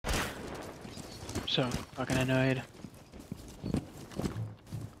so fucking annoyed.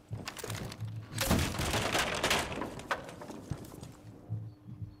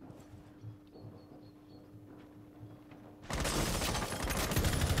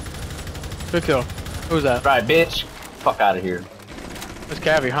 Good kill. Who's that? Right, bitch. Fuck out of here. It's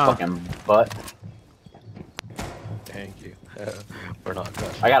Cavi, huh? Fucking butt. Thank you. We're not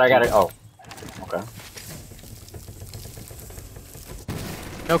good. I got it. Oh. Okay.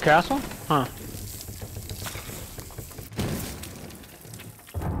 No castle? Huh.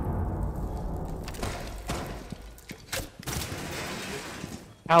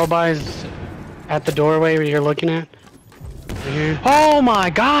 Alibi's at the doorway where you're looking at. Right here. Oh my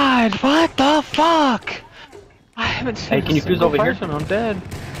god! What the fuck? I haven't seen Hey, can you fuse over here? I'm dead.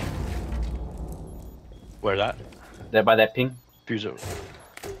 Where's that? That by that ping? Fuse over.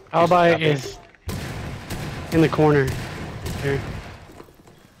 Alibi is in the corner. Here.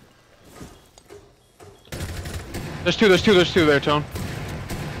 There's two there, Tone.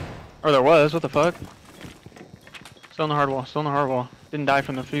 Or there was, what the fuck? Still in the hard wall, Didn't die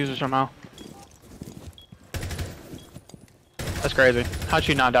from the fuses somehow. That's crazy. How'd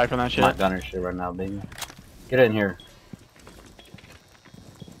she not die from that shit? I'm not gunner shit right now, baby. Get in here.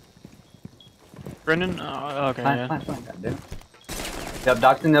 Brendan? Oh, okay, yeah. Fine, goddamn. Yep,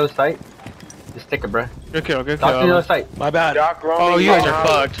 Doc's in the other site. Just take it, bruh. Good kill. Doc's in the other site. My bad. Oh, you guys are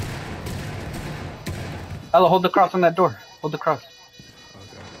fucked. Ella, hold the cross on that door. Hold the cross.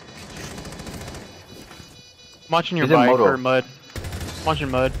 I'm watching your He's in bike moto. or mud.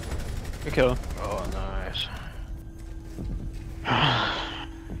 Watching mud. Good kill. Oh, nice.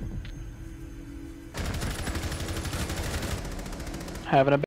 Having a